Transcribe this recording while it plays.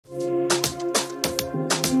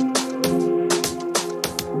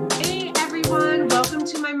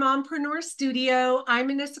Mompreneur studio. I'm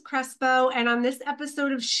Anisa Crespo, and on this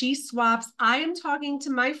episode of She Swaps, I am talking to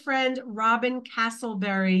my friend Robin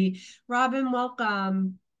Castleberry. Robin,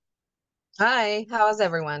 welcome. Hi, how is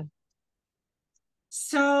everyone?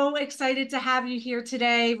 So excited to have you here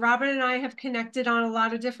today. Robin and I have connected on a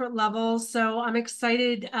lot of different levels, so I'm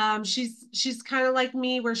excited. She's kind of like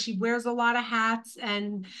me, where she wears a lot of hats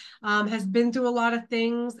and has been through a lot of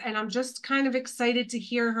things, and I'm just kind of excited to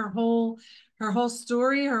hear her whole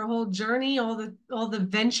story, her whole journey, all the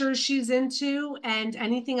ventures she's into, and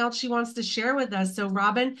anything else she wants to share with us. So,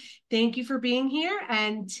 Robin, thank you for being here,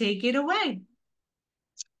 and take it away.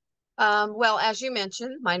 Well, as you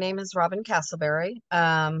mentioned, my name is Robin Castleberry.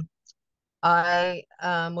 I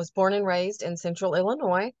was born and raised in Central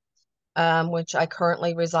Illinois, which I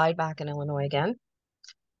currently reside back in Illinois again.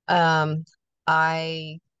 Um,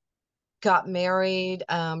 I got married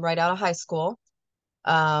right out of high school,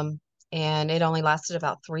 um, and it only lasted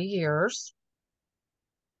about 3 years.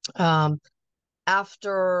 Um,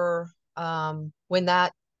 after when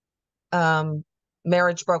that um,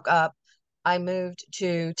 marriage broke up, I moved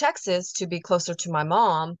to Texas to be closer to my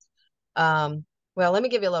mom. Well, let me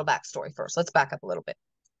give you a little backstory first. Let's back up a little bit.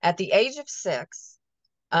 At the age of 6,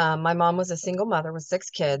 my mom was a single mother with 6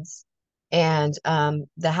 kids, and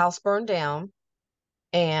the house burned down,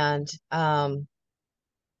 and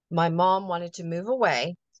my mom wanted to move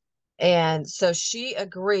away. And so she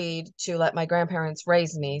agreed to let my grandparents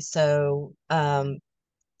raise me. So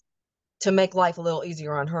to make life a little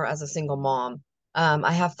easier on her as a single mom.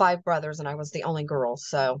 I have 5 brothers, and I was the only girl.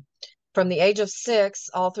 So from the age of 6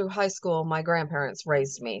 all through high school, my grandparents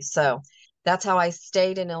raised me. So that's how I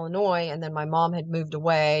stayed in Illinois. And then my mom had moved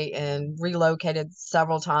away and relocated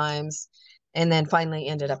several times, and then finally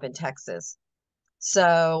ended up in Texas.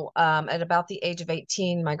 So at about the age of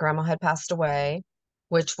 18, my grandma had passed away,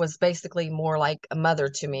 which was basically more like a mother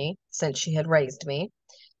to me since she had raised me.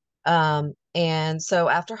 And so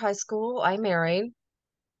after high school, I married.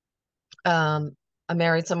 Um, I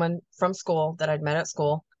married someone from school that I'd met at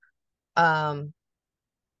school. Um,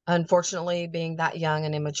 Unfortunately, being that young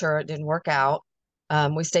and immature, it didn't work out.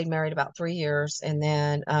 We stayed married about 3 years. And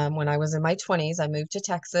then when I was in my 20s, I moved to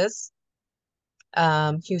Texas,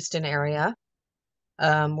 Houston area,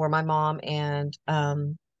 where my mom and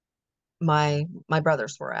my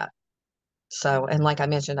brothers were at. So, and like I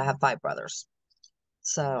mentioned, I have 5 brothers.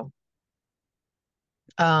 So,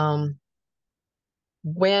 um,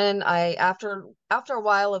 when I after a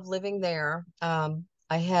while of living there,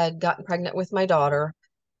 I had gotten pregnant with my daughter.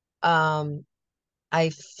 Um,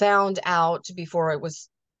 I found out before it was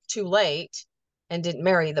too late and didn't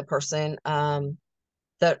marry the person,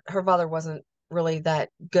 that her father wasn't really that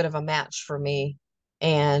good of a match for me.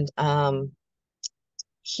 And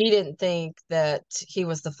he didn't think that he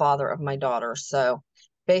was the father of my daughter. So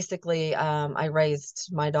basically, I raised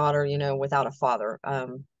my daughter, without a father,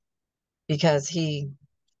 because she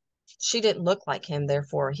didn't look like him,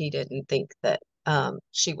 therefore he didn't think that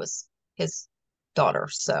she was his daughter.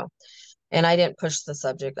 So, and I didn't push the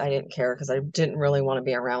subject. I didn't care because I didn't really want to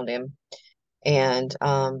be around him. And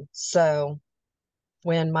so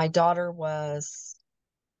when my daughter was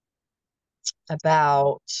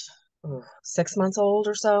about 6 months old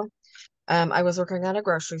or so, I was working at a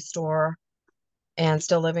grocery store and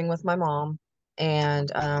still living with my mom.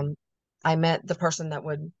 And I met the person that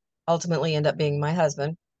would ultimately end up being my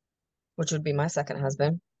husband, which would be my second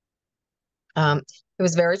husband. He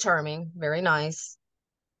was very charming, very nice.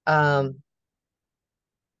 Um,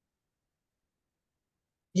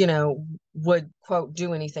 would quote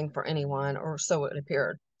do anything for anyone, or so it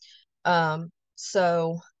appeared.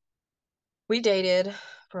 So we dated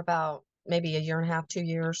for about maybe a year and a half, 2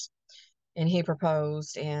 years, and he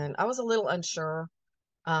proposed, and I was a little unsure,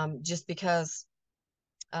 just because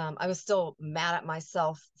I was still mad at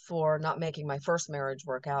myself for not making my first marriage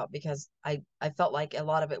work out because I felt like a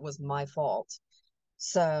lot of it was my fault.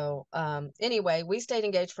 So anyway, we stayed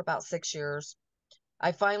engaged for about 6 years.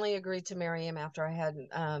 I finally agreed to marry him after I had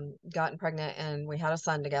gotten pregnant, and we had a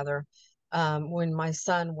son together. When my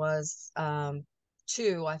son was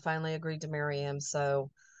 2, I finally agreed to marry him, so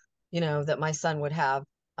that my son would have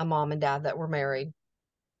a mom and dad that were married.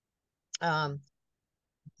 Um,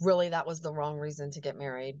 Really, that was the wrong reason to get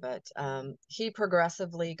married, but he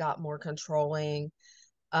progressively got more controlling,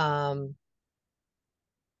 um,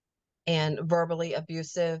 and verbally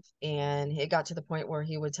abusive, and it got to the point where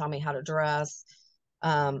he would tell me how to dress.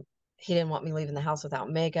 Um, he didn't want me leaving the house without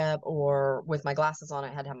makeup or with my glasses on. I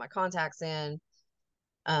had to have my contacts in.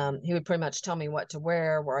 He would pretty much tell me what to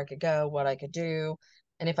wear, where I could go, what I could do.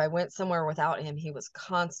 And if I went somewhere without him, he was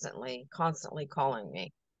constantly calling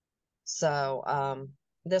me. So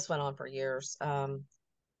this went on for years.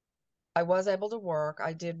 I was able to work.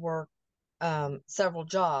 I did work several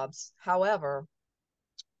jobs. However,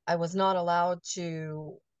 I was not allowed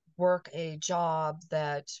to work a job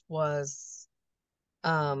that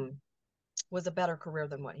um, was a better career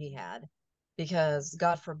than what he had, because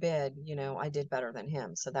God forbid, I did better than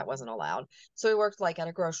him. So that wasn't allowed. So he worked like at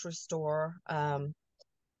a grocery store,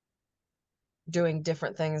 doing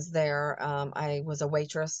different things there. I was a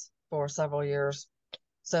waitress for several years.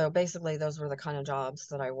 So basically, those were the kind of jobs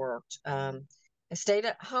that I worked. I stayed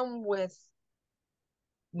at home with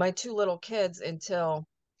my two little kids until,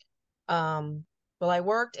 well, I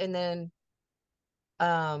worked, and then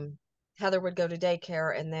Heather would go to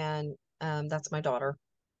daycare, and then that's my daughter.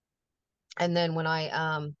 And then when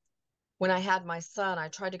I had my son, I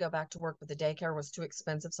tried to go back to work, but the daycare was too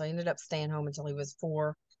expensive, so I ended up staying home until he was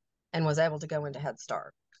 4 and was able to go into Head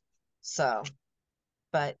Start. So,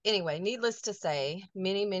 but anyway, needless to say,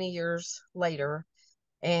 many, many years later,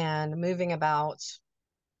 and moving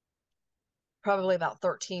probably about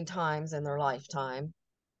 13 times in their lifetime,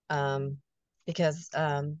 because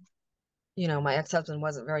my ex-husband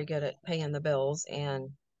wasn't very good at paying the bills, and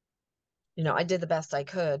I did the best I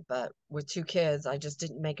could, but with 2 kids, I just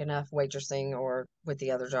didn't make enough waitressing or with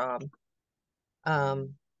the other job.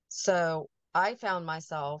 So I found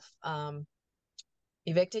myself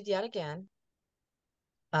evicted yet again.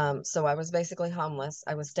 So I was basically homeless.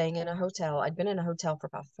 I was staying in a hotel. I'd been in a hotel for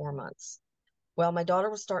about 4 months. Well, my daughter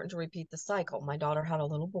was starting to repeat the cycle. My daughter had a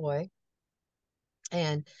little boy,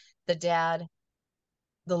 and the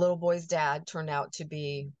little boy's dad turned out to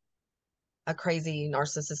be a crazy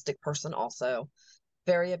narcissistic person, also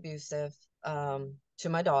very abusive, to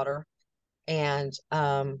my daughter. And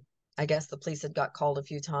I guess the police had got called a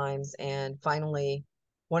few times, and finally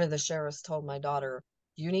one of the sheriffs told my daughter,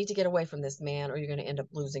 "You need to get away from this man or you're going to end up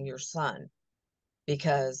losing your son,"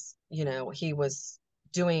 because he was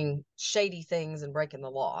doing shady things and breaking the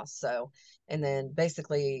law. So, and then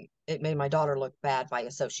basically it made my daughter look bad by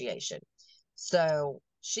association. So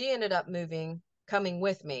she ended up coming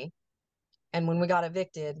with me, and when we got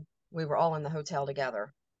evicted, we were all in the hotel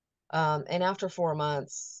together. And after 4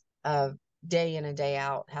 months of day in and day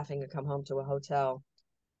out having to come home to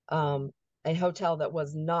um, a hotel that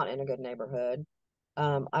was not in a good neighborhood,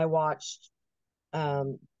 I watched,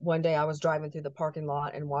 one day I was driving through the parking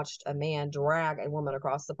lot and watched a man drag a woman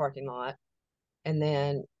across the parking lot. And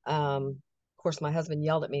then, of course, my husband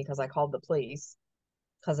yelled at me because I called the police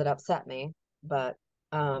because it upset me. But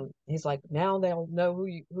he's like, "Now they'll know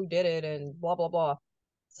who did it," and blah, blah, blah.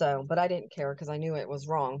 So, but I didn't care because I knew it was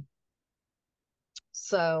wrong.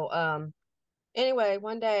 So, anyway,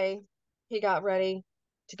 one day he got ready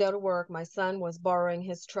to go to work. My son was borrowing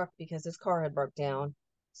his truck because his car had broke down.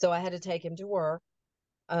 So I had to take him to work.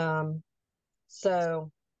 Um,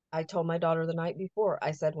 so I told my daughter the night before,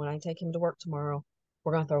 I said, when I take him to work tomorrow,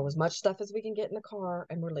 we're going to throw as much stuff as we can get in the car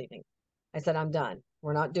and we're leaving. I said, "I'm done.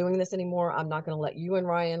 We're not doing this anymore. I'm not going to let you and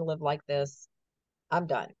Ryan live like this. I'm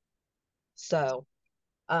done." So,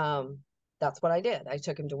 that's what I did. I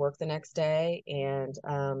took him to work the next day, and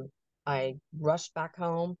I rushed back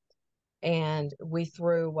home, and we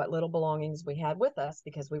threw what little belongings we had with us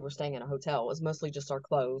because we were staying in a hotel. It was mostly just our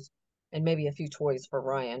clothes and maybe a few toys for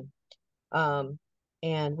Ryan. Um,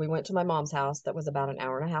 and we went to my mom's house that was about an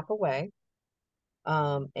hour and a half away.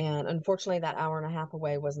 And unfortunately, that hour and a half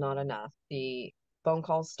away was not enough. The phone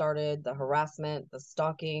calls started, the harassment, the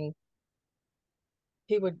stalking.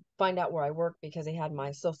 He would find out where I worked because he had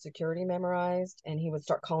my social security memorized, and he would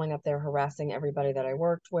start calling up there harassing everybody that I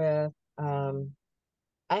worked with.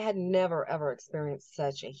 I had never ever experienced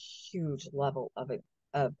such a huge level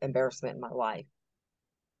of embarrassment in my life.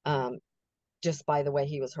 Um, just by the way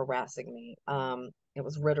he was harassing me. It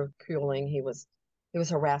was ridiculing. He was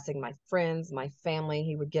harassing my friends, my family.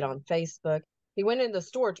 He would get on Facebook. He went into the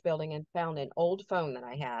storage building and found an old phone that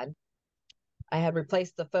I had. I had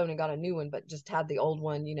replaced the phone and got a new one, but just had the old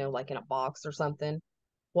one, like in a box or something.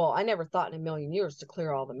 Well, I never thought in a million years to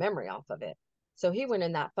clear all the memory off of it. So he went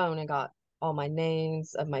in that phone and got all my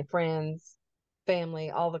names of my friends,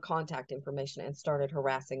 family, all the contact information, and started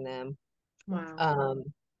harassing them. Wow. Um,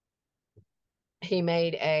 he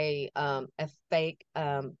made a fake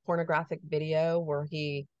pornographic video where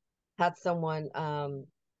he had someone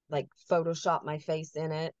like Photoshop my face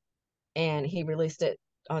in it, and he released it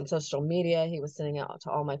on social media. He was sending it out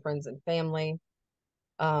to all my friends and family.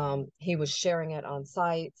 He was sharing it on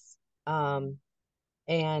sites. And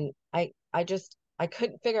I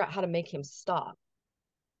couldn't figure out how to make him stop.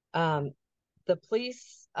 Um, the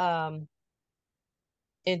police in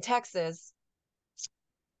Texas,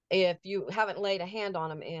 if you haven't laid a hand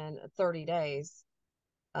on him in 30 days,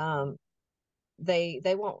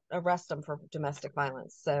 they won't arrest him for domestic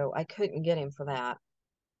violence. So I couldn't get him for that.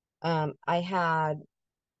 I had,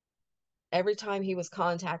 every time he was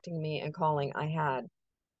contacting me and calling, I had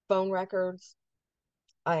phone records.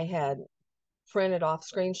 I had printed off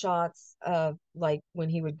screenshots of like when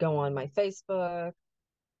he would go on my Facebook,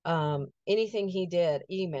 anything he did,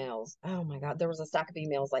 emails. Oh my God, there was a stack of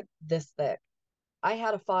emails like this thick. I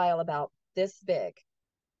had a file about this big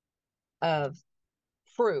of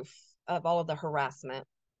proof of all of the harassment.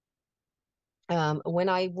 When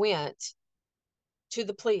I went to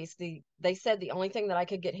the police, they said the only thing that I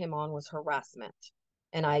could get him on was harassment.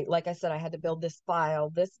 And like I said, I had to build this file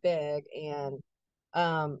this big, and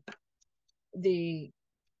um, the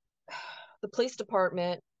the police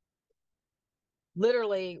department,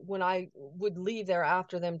 literally, when I would leave there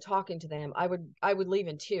after them talking to them, I would leave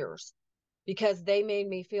in tears, because they made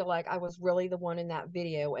me feel like I was really the one in that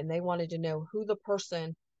video, and they wanted to know who the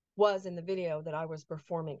person was in the video that I was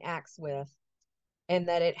performing acts with, and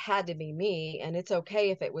that it had to be me, and it's okay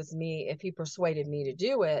if it was me, if he persuaded me to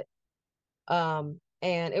do it.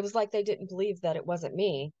 And it was like they didn't believe that it wasn't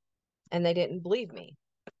me, and they didn't believe me.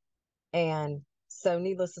 And so,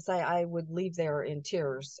 needless to say, I would leave there in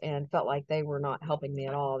tears and felt like they were not helping me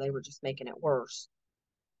at all. They were just making it worse.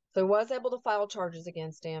 So I was able to file charges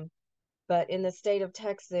against him. But in the state of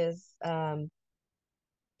Texas,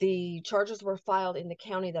 the charges were filed in the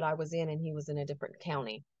county that I was in, and he was in a different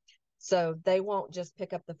county. So they won't just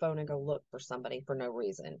pick up the phone and go look for somebody for no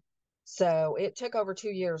reason. So it took over 2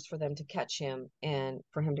 years for them to catch him and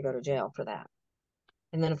for him to go to jail for that.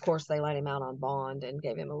 And then, of course, they let him out on bond and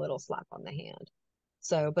gave him a little slap on the hand.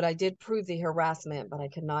 So, but I did prove the harassment, but I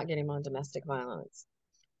could not get him on domestic violence.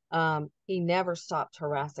 He never stopped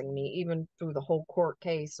harassing me, even through the whole court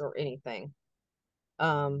case or anything.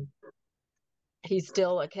 He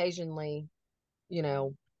still occasionally, you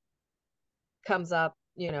know, comes up,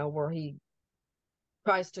 where he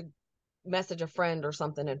tries to message a friend or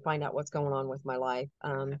something and find out what's going on with my life.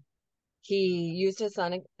 He used his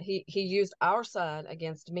son, he used our son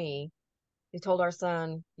against me. He told our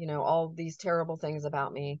son, all these terrible things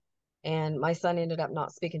about me. And my son ended up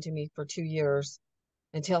not speaking to me for 2 years,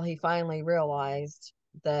 until he finally realized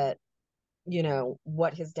that,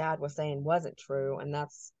 what his dad was saying wasn't true. And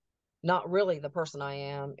that's not really the person I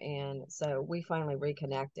am. And so we finally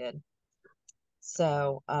reconnected.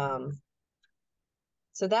 So,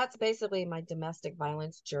 so that's basically my domestic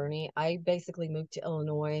violence journey. I basically moved to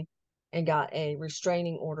Illinois and got a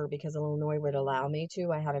restraining order because Illinois would allow me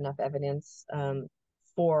to. I had enough evidence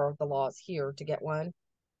for the laws here to get one.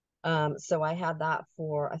 So I had that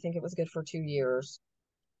for, I think it was good for 2 years.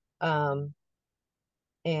 And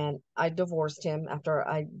I divorced him after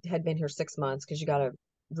I had been here 6 months, because you got to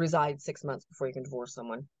reside 6 months before you can divorce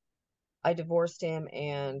someone. I divorced him,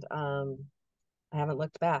 and I haven't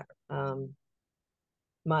looked back.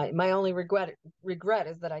 My only regret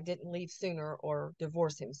is that I didn't leave sooner or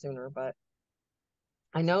divorce him sooner. But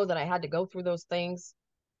I know that I had to go through those things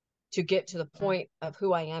to get to the point of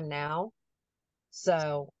who I am now.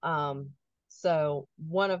 So, so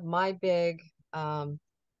one of my big, one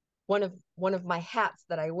of my hats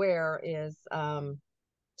that I wear is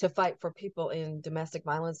to fight for people in domestic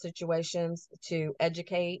violence situations, to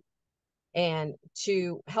educate, and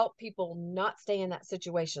to help people not stay in that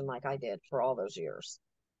situation like I did for all those years.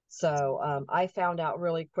 So I found out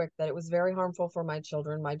really quick that it was very harmful for my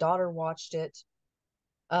children. My daughter watched it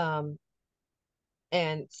and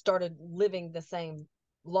started living the same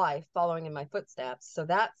life, following in my footsteps. So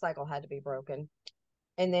that cycle had to be broken.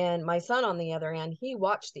 And then my son, on the other hand, he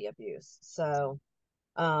watched the abuse. So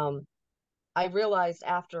I realized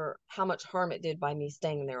after how much harm it did by me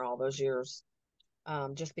staying there all those years,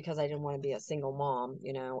 just because I didn't want to be a single mom,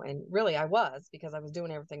 and really I was, because I was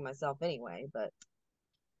doing everything myself anyway. But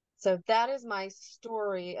so that is my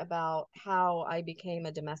story about how I became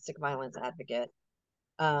a domestic violence advocate.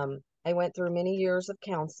 I went through many years of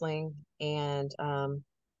counseling, and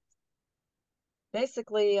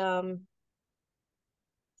basically,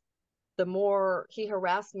 the more he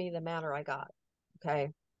harassed me, the madder I got.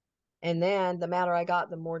 Okay. And then the madder I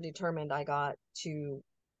got, the more determined I got to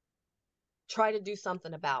try to do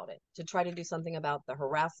something about it, to try to do something about the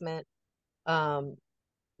harassment,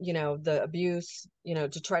 the abuse,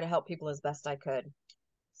 to try to help people as best I could.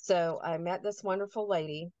 So I met this wonderful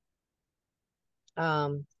lady.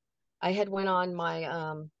 I had went on my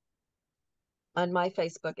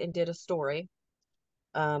Facebook and did a story.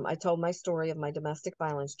 I told my story of my domestic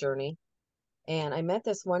violence journey, and I met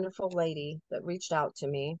this wonderful lady that reached out to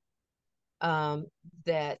me.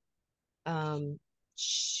 That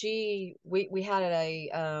we had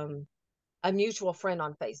a mutual friend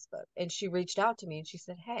on Facebook, and she reached out to me and she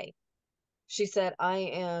said, "Hey," she said, "I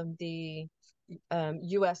am the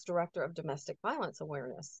U.S. Director of Domestic Violence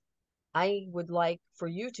Awareness. I would like for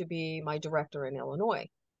you to be my director in Illinois."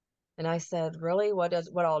 And I said, "Really? What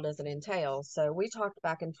all does it entail?" So we talked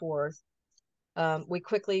back and forth. We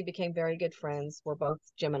quickly became very good friends. We're both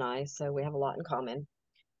Gemini, so we have a lot in common.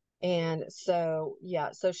 And so,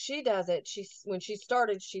 yeah, so she does it. When she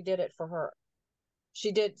started, she did it for her.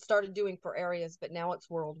 She did started doing for areas, but now it's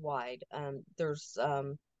worldwide.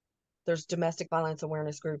 There's domestic violence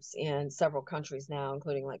awareness groups in several countries now,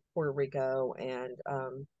 including like Puerto Rico and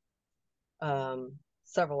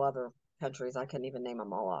several other countries. I couldn't even name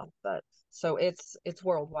them all off, but so it's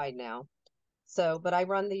worldwide now. So, but I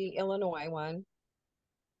run the Illinois one.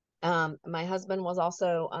 My husband was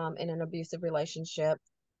also in an abusive relationship.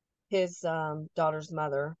 His daughter's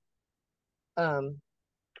mother um,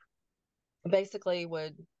 basically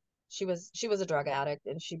would she was a drug addict,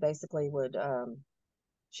 and she basically would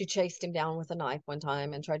she chased him down with a knife one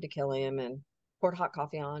time and tried to kill him and poured hot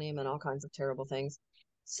coffee on him and all kinds of terrible things.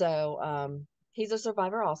 So he's a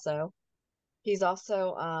survivor also. He's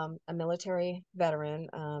also a military veteran.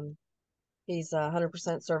 He's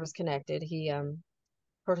 100% service connected. He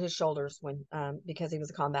hurt his shoulders when because he was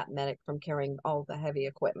a combat medic from carrying all the heavy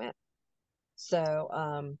equipment.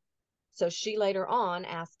 So so she later on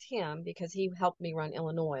asked him, because he helped me run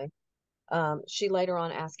Illinois. She later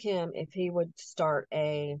on asked him if he would start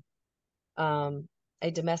a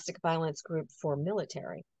domestic violence group for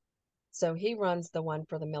military. So he runs the one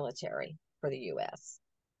for the military for the U.S.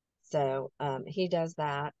 So he does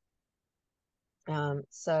that.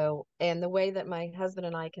 So, and the way that my husband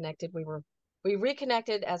and I connected, we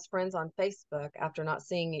reconnected as friends on Facebook after not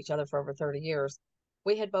seeing each other for over 30 years.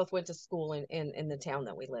 We had both went to school in the town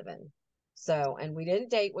that we live in. So, and we didn't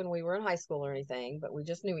date when we were in high school or anything, but we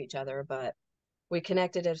just knew each other. But we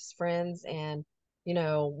connected as friends. And,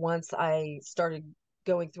 once I started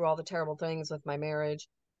going through all the terrible things with my marriage,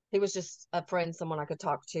 he was just a friend, someone I could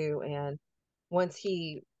talk to. And once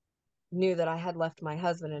he knew that I had left my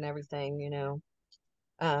husband and everything,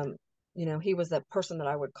 um, he was the person that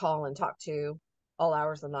I would call and talk to all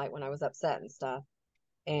hours of the night when I was upset and stuff.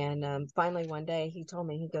 And finally, one day he told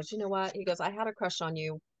me, he goes, "You know what?" He goes, "I had a crush on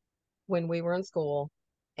you when we were in school,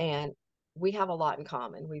 and we have a lot in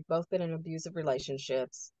common. We've both been in abusive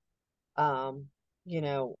relationships, um, you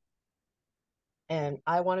know, and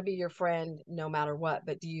I want to be your friend no matter what.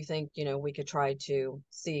 But do you think, we could try to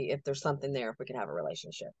see if there's something there, if we could have a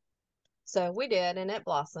relationship?" So we did, and it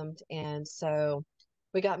blossomed. And so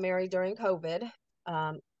we got married during COVID.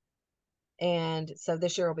 Um, and so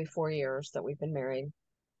this year will be 4 years that we've been married.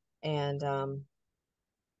 And,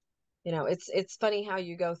 it's funny how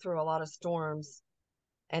you go through a lot of storms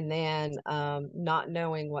and then not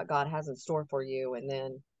knowing what God has in store for you. And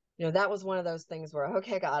then, that was one of those things where,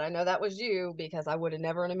 okay, God, I know that was you, because I would have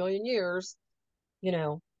never in a million years, you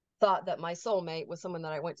know, thought that my soulmate was someone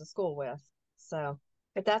that I went to school with. So,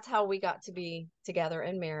 but that's how we got to be together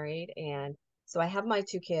and married. And so I have my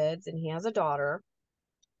two kids, and he has a daughter.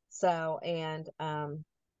 So, and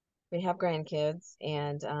we have grandkids.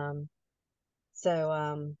 And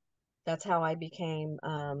so that's how I became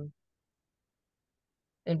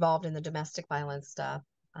involved in the domestic violence stuff.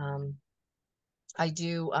 Um, I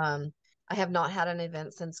do, I have not had an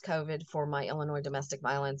event since COVID for my Illinois domestic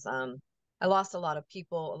violence. I lost a lot of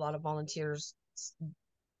people, a lot of volunteers.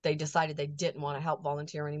 They decided they didn't want to help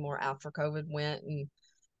volunteer anymore after COVID went.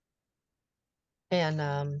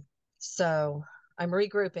 And so I'm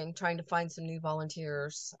regrouping, trying to find some new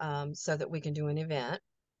volunteers so that we can do an event.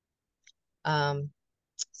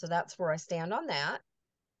 So that's where I stand on that.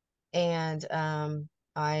 And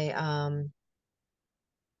I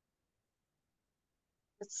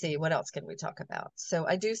let's see, what else can we talk about? So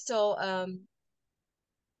I do still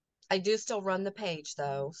run the page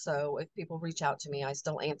though. So if people reach out to me, I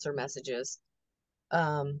still answer messages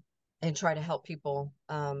um, and try to help people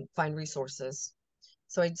find resources.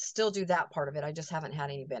 So I still do that part of it. I just haven't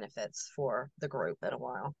had any benefits for the group in a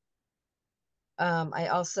while. I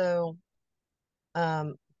also,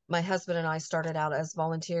 um, my husband and I started out as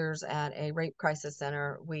volunteers at a rape crisis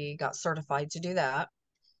center. We got certified to do that.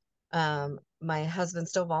 My husband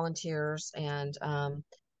still volunteers, and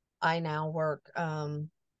I now work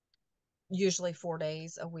usually 4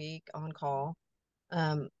 days a week on call.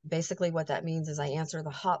 Basically, what that means is I answer the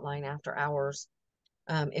hotline after hours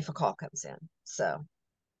if a call comes in. So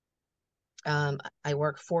I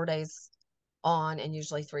work 4 days on and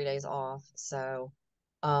usually 3 days off. So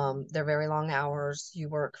they're very long hours. You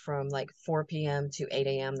work from like 4 p.m. to 8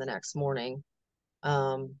 a.m. the next morning.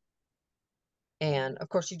 Um, And of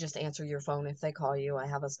course, you just answer your phone if they call you. I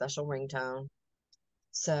have a special ringtone.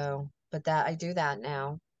 So, but that I do that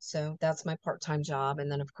now. So that's my part-time job.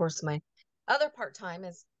 And then of course my other part-time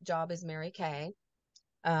job is Mary Kay.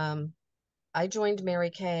 Um, I joined Mary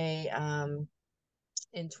Kay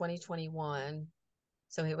in 2021.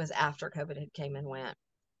 So it was after COVID had came and went.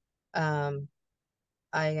 Um,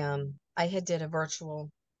 I had did a virtual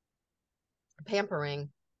pampering.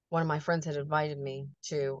 One of my friends had invited me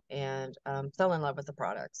to, and fell in love with the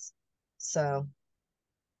products. So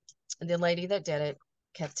the lady that did it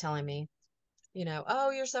kept telling me, oh,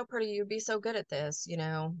 you're so pretty, you'd be so good at this,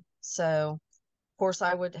 So of course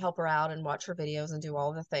I would help her out and watch her videos and do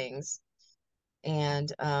all the things.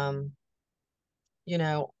 And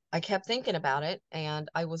I kept thinking about it, and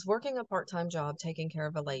I was working a part-time job taking care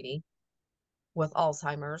of a lady with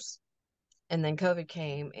Alzheimer's. And then COVID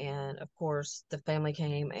came, and of course the family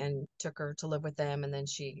came and took her to live with them, and then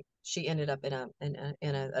she ended up in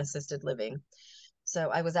a assisted living. So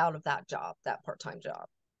I was out of that job, that part-time job.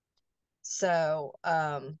 So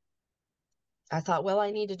I thought, well,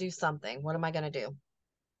 I need to do something. What am I going to do?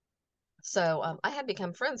 So I had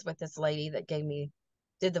become friends with this lady that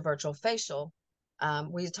did the virtual facial.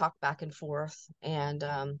 We talked back and forth, and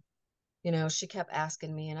she kept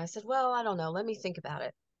asking me, and I said, well, I don't know. Let me think about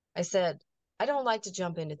it. I said, I don't like to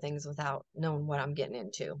jump into things without knowing what I'm getting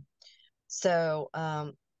into. So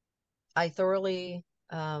I thoroughly,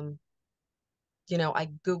 I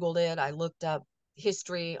Googled it. I looked up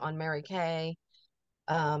history on Mary Kay,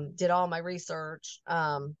 did all my research.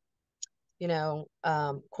 Of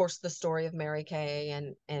course, the story of Mary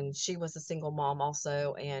Kay, and she was a single mom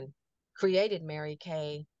also, and created Mary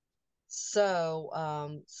Kay so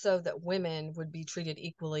that women would be treated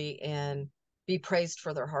equally and be praised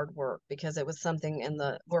for their hard work, because it was something in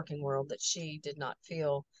the working world that she did not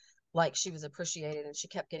feel like she was appreciated, and she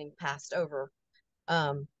kept getting passed over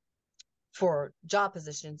um, for job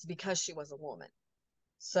positions because she was a woman.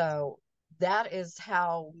 So that is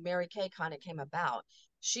how Mary Kay kind of came about.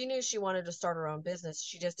 She knew she wanted to start her own business.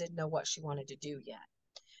 She just didn't know what she wanted to do yet.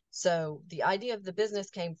 So the idea of the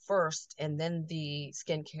business came first, and then the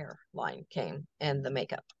skincare line came and the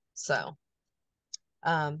makeup. So,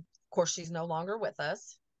 of course, she's no longer with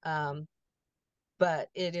us, but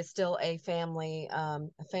it is still a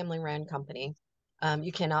family-run company.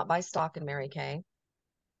 You cannot buy stock in Mary Kay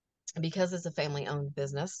because it's a family-owned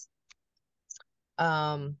business.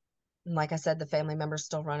 Like I said, the family members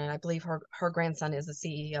still run it. I believe her grandson is the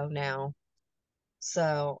CEO now.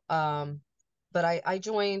 So, but I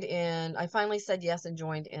finally said yes and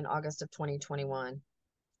joined in August of 2021.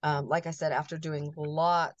 Like I said, after doing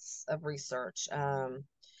lots of research,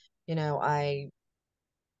 you know, I,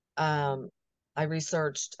 um, I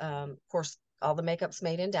researched, of course, all the makeup's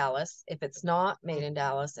made in Dallas. If it's not made in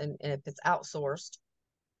Dallas, and if it's outsourced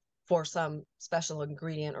for some special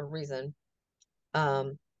ingredient or reason,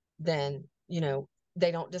 then,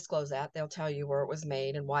 they don't disclose that. They'll tell you where it was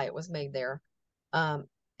made and why it was made there. Um,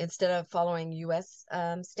 Instead of following US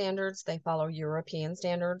standards, they follow European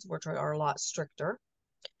standards, which are a lot stricter,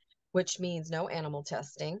 which means no animal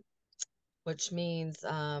testing, which means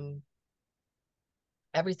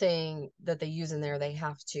everything that they use in there, they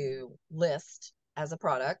have to list as a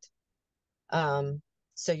product.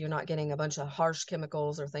 So you're not getting a bunch of harsh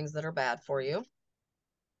chemicals or things that are bad for you.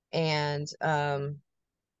 And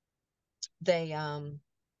they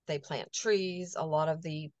plant trees.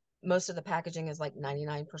 Most of the packaging is like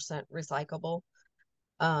 99% recyclable.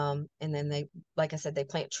 And then like I said, they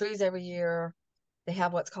plant trees every year. They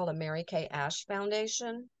have what's called a Mary Kay Ash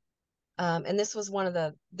Foundation. And this was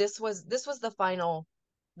the final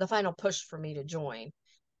push for me to join.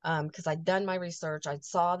 Because I'd done my research. I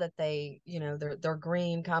saw that they're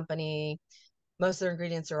green company. Most of their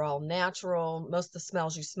ingredients are all natural. Most of the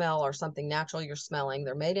smells you smell are something natural you're smelling.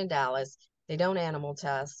 They're made in Dallas. They don't animal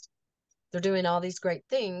test. They're doing all these great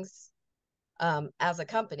things as a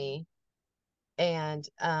company. And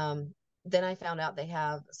then I found out they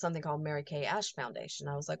have something called Mary Kay Ash Foundation.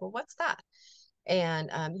 I was like, well, what's that? And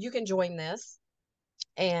you can join this,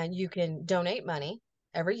 and you can donate money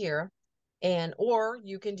every year, or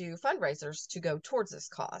you can do fundraisers to go towards this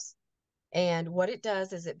cause. And what it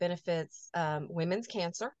does is it benefits women's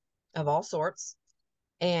cancer of all sorts,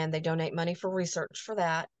 and they donate money for research for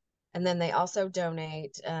that. And then they also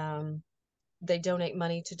donate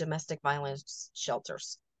money to domestic violence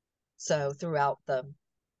shelters, so throughout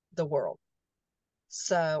the world.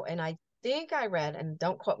 So, and I think I read, and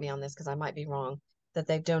don't quote me on this because I might be wrong, that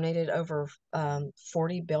they've donated over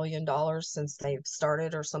 $40 billion since they've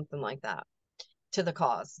started, or something like that, to the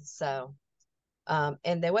cause. So, and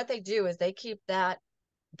then what they do is they keep that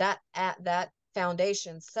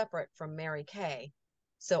foundation separate from Mary Kay.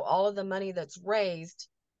 So all of the money that's raised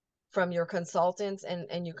from your consultants,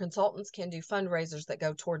 and your consultants can do fundraisers that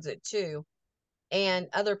go towards it too, and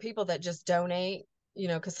other people that just donate,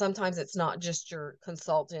 because sometimes it's not just your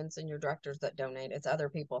consultants and your directors that donate, it's other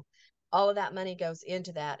people. All of that money goes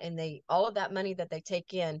into that, and all of that money that they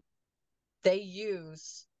take in, they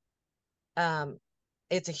use,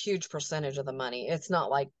 it's a huge percentage of the money. It's not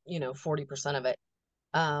like, 40% of it.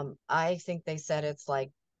 I think they said it's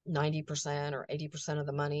like 90% or 80% of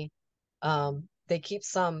the money. They keep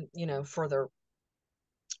some, to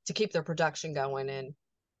keep their production going and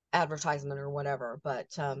advertisement or whatever. But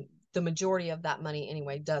the majority of that money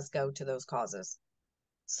anyway does go to those causes.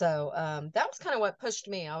 So that was kind of what pushed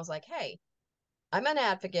me. I was like, hey, I'm an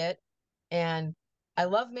advocate and I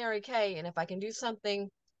love Mary Kay. And if I can do something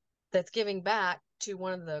that's giving back to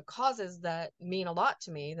one of the causes that mean a lot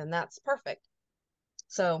to me, then that's perfect.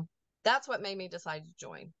 So that's what made me decide to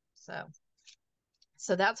join.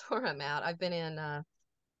 So that's where I'm at. I've been in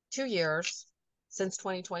 2 years since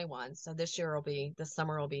 2021. So this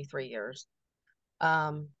summer will be 3 years.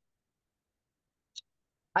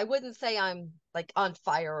 I wouldn't say I'm like on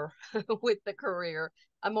fire with the career.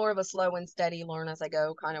 I'm more of a slow and steady, learn as I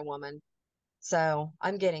go kind of woman. So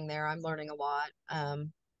I'm getting there. I'm learning a lot.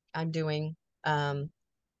 I'm doing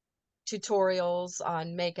tutorials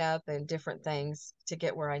on makeup and different things to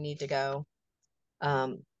get where I need to go,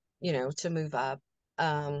 to move up.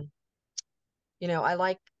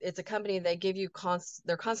 It's a company, they give you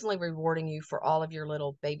they're constantly rewarding you for all of your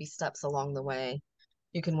little baby steps along the way.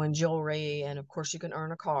 You can win jewelry, and of course you can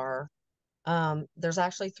earn a car. There's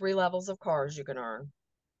actually 3 levels of cars you can earn.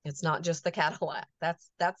 It's not just the Cadillac.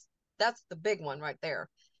 That's the big one right there.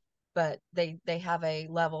 But they have a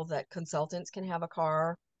level that consultants can have a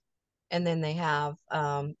car, and then they have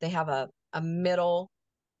a middle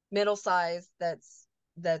size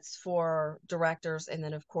that's for directors, and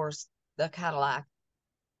then of course the Cadillac,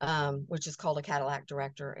 which is called a Cadillac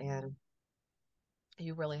director, and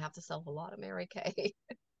you really have to sell a lot of Mary Kay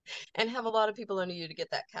and have a lot of people under you to get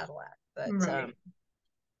that Cadillac. Right.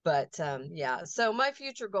 Yeah, so my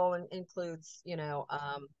future goal includes,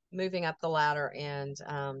 moving up the ladder and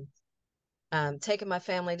taking my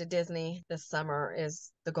family to Disney this summer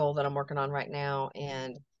is the goal that I'm working on right now.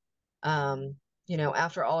 And,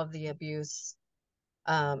 after all of the abuse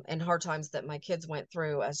and hard times that my kids went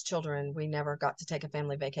through as children, we never got to take a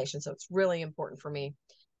family vacation. So it's really important for me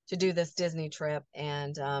to do this Disney trip.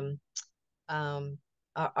 And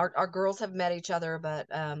our girls have met each other, but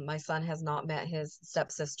my son has not met his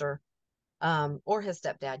stepsister or his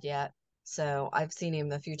stepdad yet. So I've seen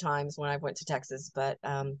him a few times when I went to Texas, but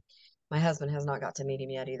my husband has not got to meet him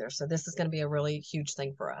yet either. So this is going to be a really huge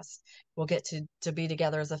thing for us. We'll get to be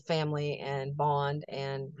together as a family and bond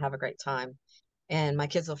and have a great time. And my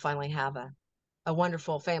kids will finally have a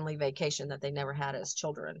wonderful family vacation that they never had as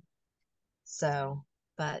children. So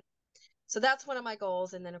that's one of my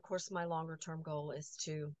goals. And then of course my longer term goal is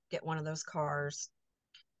to get one of those cars.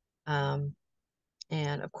 And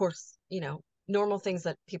of course, normal things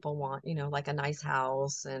that people want, like a nice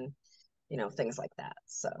house and, things like that.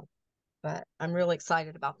 So, but I'm really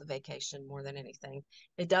excited about the vacation more than anything.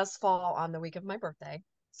 It does fall on the week of my birthday,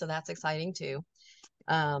 so that's exciting too.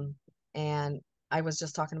 And I was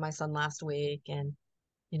just talking to my son last week, and,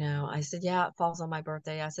 I said, yeah, it falls on my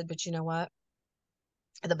birthday. I said, but you know what?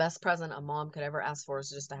 The best present a mom could ever ask for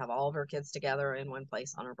is just to have all of her kids together in one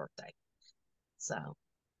place on her birthday. So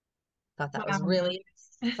thought that was Wow. really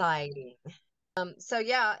exciting. So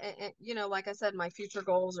yeah, like I said, my future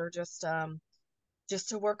goals are just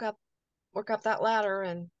to work up that ladder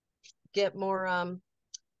and get more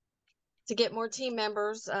to get more team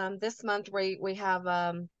members. This month we have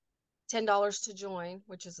 $10 to join,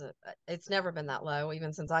 which is it's never been that low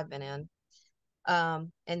even since I've been in.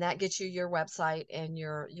 And that gets you your website and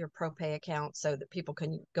your ProPay account so that people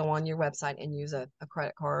can go on your website and use a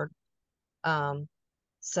credit card.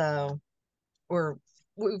 So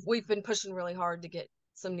we've been pushing really hard to get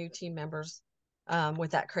some new team members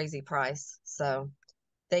with that crazy price. So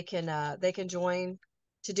they can join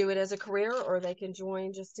to do it as a career, or they can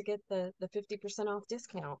join just to get the 50% off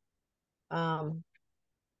discount.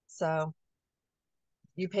 So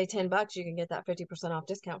you pay $10, you can get that 50% off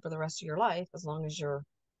discount for the rest of your life as long as you're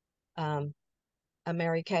a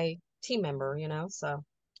Mary Kay team member, So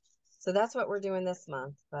that's what we're doing this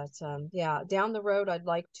month. But yeah, down the road, I'd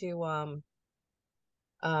like to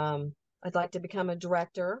become a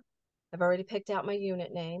director. I've already picked out my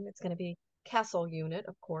unit name. It's going to be Castle Unit,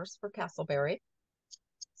 of course, for Castleberry.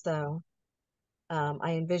 So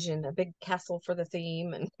I envision a big castle for the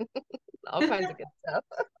theme and all kinds of good stuff.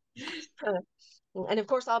 And of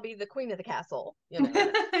course, I'll be the queen of the castle, you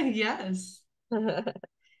know. Yes.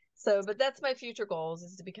 So, but that's my future goals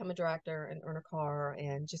is to become a director and earn a car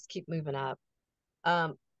and just keep moving up.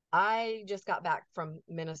 Um, I just got back from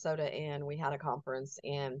Minnesota and we had a conference,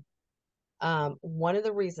 and one of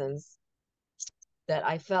the reasons that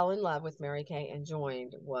I fell in love with Mary Kay and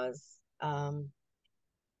joined was the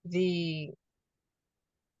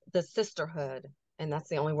sisterhood, and that's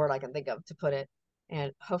the only word I can think of to put it.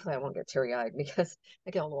 And hopefully I won't get teary-eyed because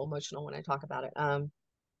I get a little emotional when I talk about it.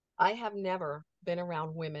 I have never been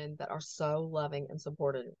around women that are so loving and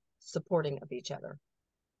supporting of each other.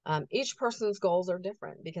 Each person's goals are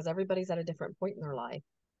different because everybody's at a different point in their life.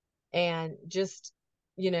 And just,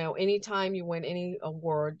 anytime you win any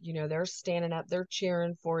award, they're standing up, they're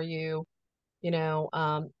cheering for you,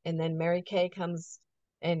 and then Mary Kay comes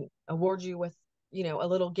and awards you with, a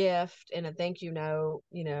little gift and a thank you note,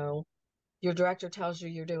 your director tells you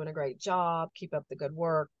you're doing a great job, keep up the good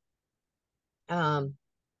work. And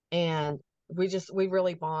we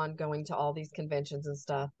really bond going to all these conventions and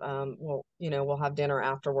stuff. We'll have dinner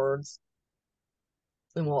afterwards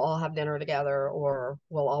and we'll all have dinner together, or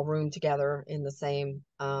we'll all room together in the same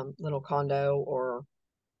little condo or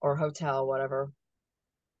hotel, whatever.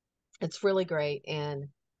 It's really great. And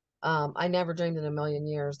I never dreamed in a million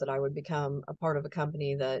years that I would become a part of a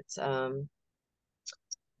company that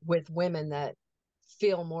with women that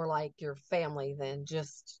feel more like your family than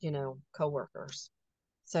just, coworkers.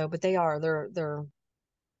 So, but they're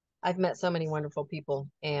I've met so many wonderful people,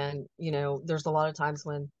 and there's a lot of times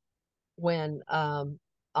when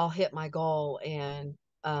I'll hit my goal, and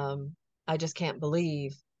I just can't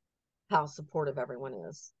believe how supportive everyone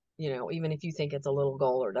is. Even if you think it's a little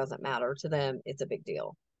goal or doesn't matter to them, it's a big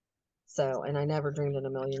deal. So, and I never dreamed in a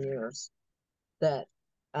million years that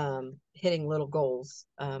hitting little goals,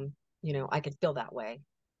 I could feel that way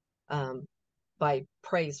um, by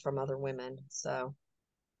praise from other women. So,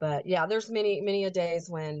 but yeah, there's many a days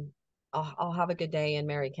when I'll have a good day in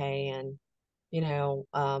Mary Kay, and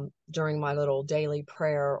during my little daily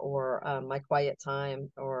prayer or my quiet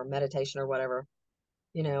time or meditation or whatever,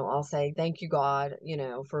 I'll say, thank you, God,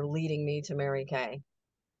 for leading me to Mary Kay.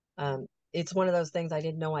 It's one of those things I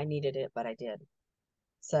didn't know I needed it, but I did.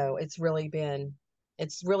 So it's really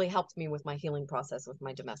helped me with my healing process with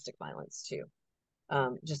my domestic violence too.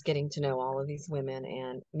 Just getting to know all of these women,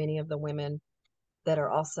 and many of the women that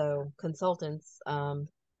are also consultants,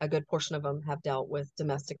 a good portion of them have dealt with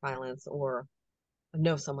domestic violence or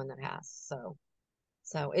know someone that has.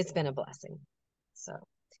 So it's been a blessing. So,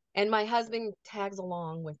 and my husband tags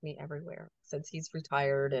along with me everywhere since he's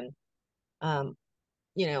retired and,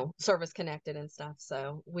 service connected and stuff.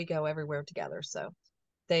 So we go everywhere together. So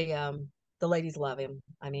they, the ladies love him.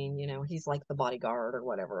 I mean, he's like the bodyguard or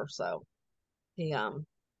whatever. So he,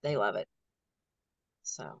 they love it.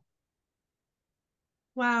 So.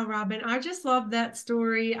 Wow, Robin, I just love that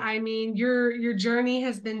story. I mean, your journey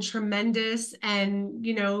has been tremendous, and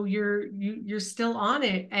you're still on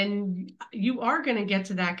it, and you are going to get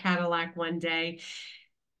to that Cadillac one day.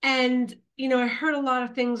 And I heard a lot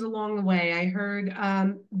of things along the way. I heard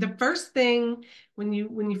the first thing when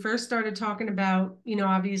you first started talking about,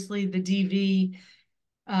 obviously the DV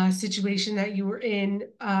situation that you were in,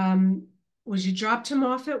 was you dropped him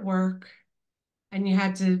off at work and you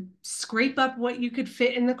had to scrape up what you could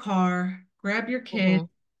fit in the car, grab your kid, Mhm.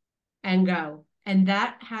 and go. And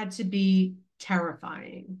that had to be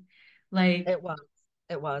terrifying. Like, It was.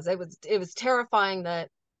 It was terrifying that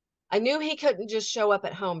I knew he couldn't just show up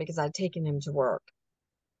at home because I'd taken him to work.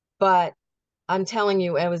 But I'm telling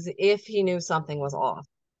you, it was if he knew something was off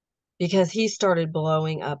because he started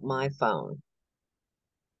blowing up my phone.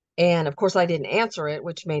 And of course I didn't answer it,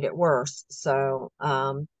 which made it worse. So,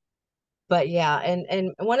 but yeah,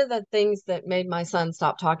 and one of the things that made my son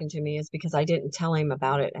stop talking to me is because I didn't tell him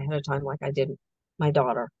about it ahead of time like I did my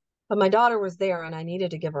daughter. But my daughter was there and I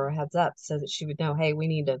needed to give her a heads up so that she would know, hey, we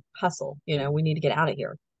need to hustle, we need to get out of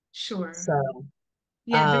here. sure. So,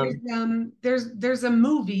 Yeah, there's um, um there's there's a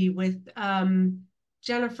movie with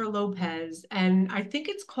Jennifer Lopez, and I think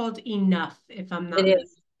it's called Enough, if I'm it not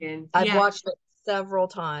is. mistaken. I've Yeah, watched it several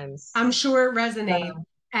times. I'm sure it resonates. So,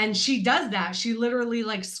 And she does that. She literally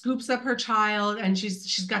like scoops up her child, and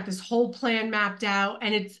she's got this whole plan mapped out,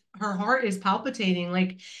 and it's her heart is palpitating.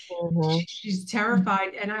 Like mhm. she's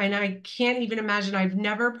terrified, and I can't even imagine. I've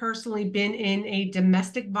never personally been in a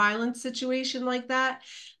domestic violence situation like that,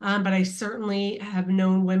 but I certainly have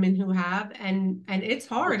known women who have, and it's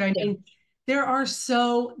hard. I Yeah. mean, there are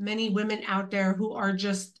so many women out there who are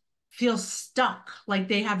just feel stuck, like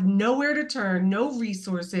they have nowhere to turn, no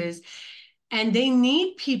resources, and they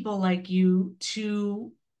need people like you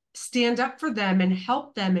to stand up for them and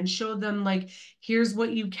help them and show them like, here's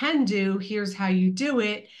what you can do, here's how you do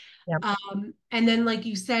it. Yep. And then, like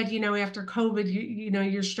you said, after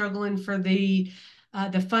COVID, you're struggling for the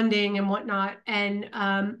funding and whatnot. And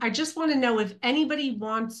I just want to know if anybody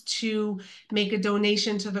wants to make a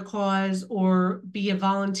donation to the cause or be a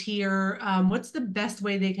volunteer, what's the best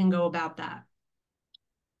way they can go about that?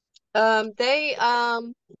 Um, they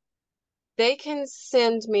um they can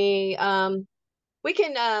send me we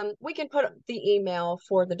can put the email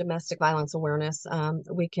for the domestic violence awareness.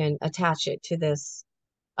 We can attach it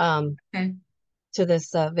um Okay. to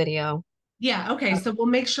this video. Yeah, okay. So we'll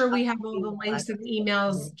make sure we have all the Email links and address.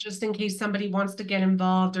 emails just in case somebody wants to get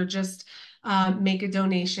involved or just make a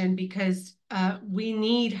donation because we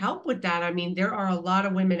need help with that. I mean, there are a lot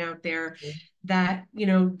of women out there that,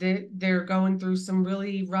 they're going through some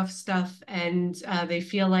really rough stuff and they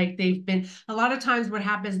feel like a lot of times what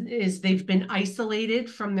happens is they've been isolated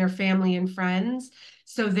from their family and friends.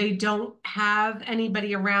 So they don't have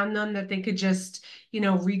anybody around them that they could just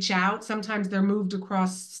reach out. Sometimes they're moved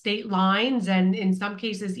across state lines and in some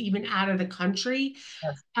cases even out of the country.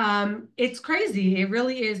 Yes. It's crazy. It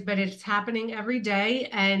really is, but it's happening every day.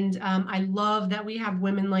 And I love that we have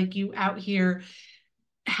women like you out here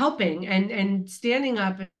helping and standing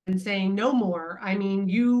up and saying no more. I mean,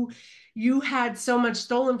 you had so much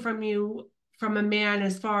stolen from you from a man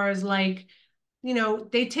as far as like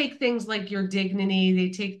they take things like your dignity, they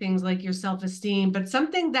take things like your self-esteem, but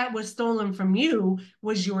something that was stolen from you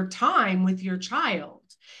was your time with your child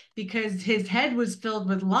because his head was filled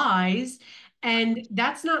with lies. And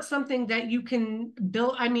that's not something that you can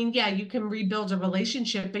build. I mean, yeah, you can rebuild a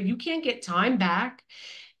relationship, but you can't get time back.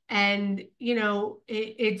 And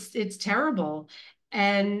it's terrible.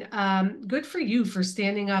 And good for you for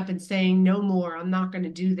standing up and saying no more, I'm not going to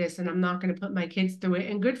do this and I'm not going to put my kids through it.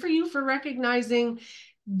 And good for you for recognizing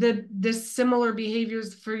the similar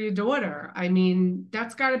behaviors for your daughter. I mean,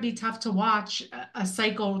 that's got to be tough to watch a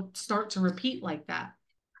cycle start to repeat like that.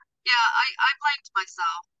 Yeah, I blamed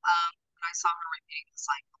myself when I saw her repeating the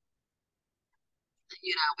cycle.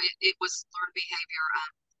 It was learned behavior.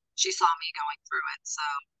 She saw me going through it, so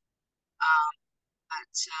um,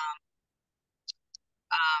 but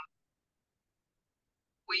um,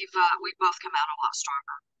 we've both come out a lot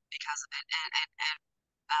stronger because of it,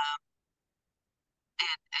 um,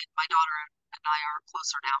 and my daughter and I are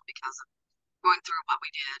closer now because of going through what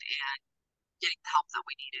we did and getting the help that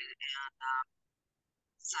we needed, and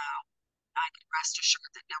so I can rest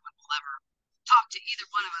assured that no one will ever talk to either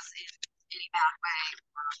one of us in any bad way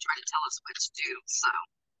or try to tell us what to do. So,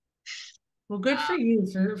 Well, good for um, you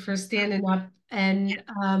for standing up. And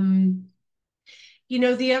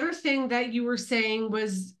the other thing that you were saying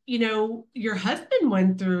was, your husband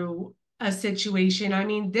went through a situation. I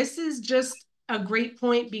mean, this is just a great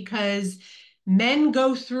point because men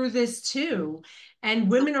go through this too, and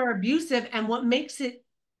women are abusive. And what makes it,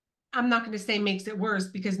 I'm not going to say makes it worse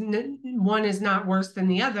because one is not worse than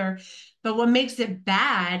the other, but what makes it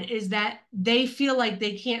bad is that they feel like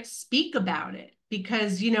they can't speak about it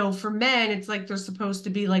because, for men, it's like they're supposed to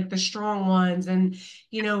be like the strong ones and,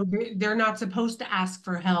 they're not supposed to ask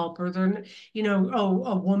for help or they're, oh,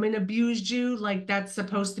 a woman abused you. Like that's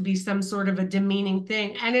supposed to be some sort of a demeaning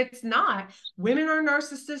thing. And it's not. Women are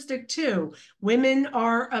narcissistic too. Women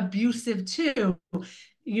are abusive too.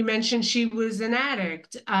 You mentioned she was an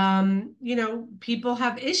addict. People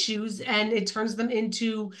have issues and it turns them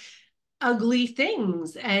into ugly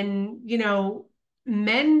things. And,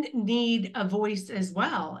 men need a voice as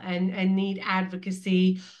well and need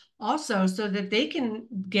advocacy also so that they can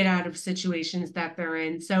get out of situations that they're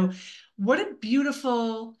in. So what a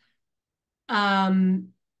beautiful um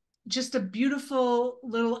just a beautiful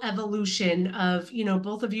little evolution of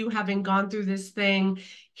both of you having gone through this thing.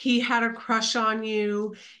 He had a crush on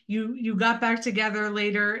you. You got back together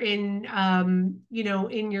later in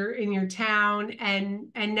in your town,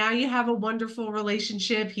 and now you have a wonderful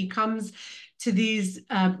relationship. He comes to these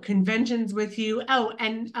conventions with you. Oh,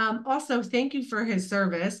 and also thank you for his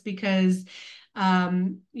service because you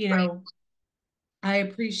right. know I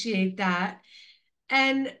appreciate that.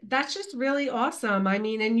 And that's just really awesome. I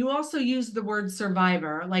mean, and you also use the word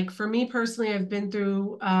survivor. Like for me personally, I've been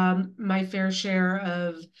through my fair share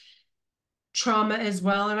of trauma as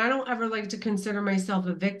well. And I don't ever like to consider myself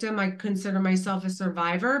a victim. I consider myself a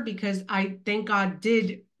survivor because I thank God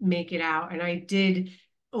did make it out and I did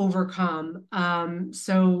overcome. It's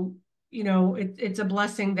a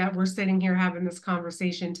blessing that we're sitting here having this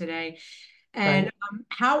conversation today. And Right.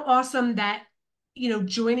 how awesome that,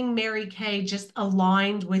 joining Mary Kay just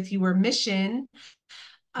aligned with your mission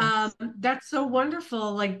Yes. That's so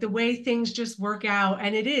wonderful. Like the way things just work out.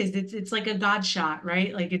 And it's like a God shot,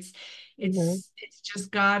 right? Like Hmm. it's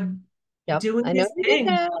just God Yep. doing I know his you get thing.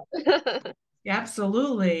 that.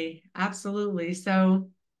 Absolutely. Absolutely. So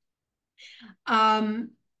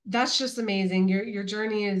um that's just amazing. Your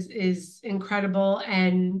journey is incredible,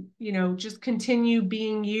 and just continue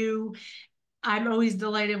being you. I'm always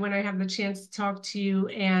delighted when I have the chance to talk to you,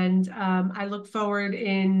 and I look forward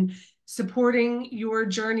in supporting your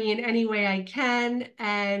journey in any way I can.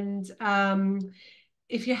 And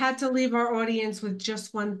if you had to leave our audience with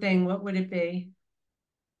just one thing, what would it be?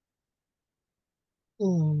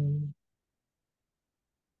 Hmm.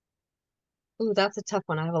 Ooh, that's a tough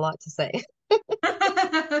one. I have a lot to say.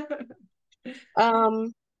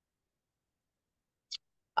 Um,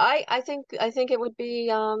 I think it would be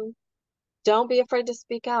don't be afraid to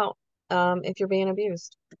speak out if you're being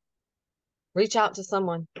abused. Reach out to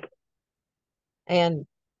someone. And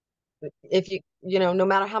if no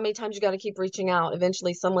matter how many times you got to keep reaching out,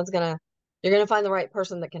 eventually you're gonna find the right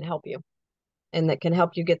person that can help you and that can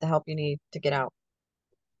help you get the help you need to get out.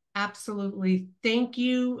 Absolutely. Thank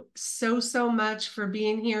you so, so much for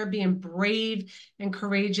being here, being brave and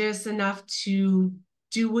courageous enough to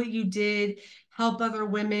do what you did, help other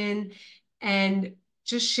women, and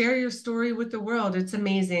just share your story with the world. It's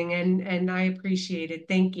amazing, and I appreciate it.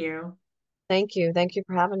 Thank you. Thank you. Thank you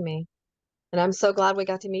for having me. And I'm so glad we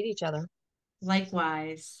got to meet each other.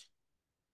 Likewise.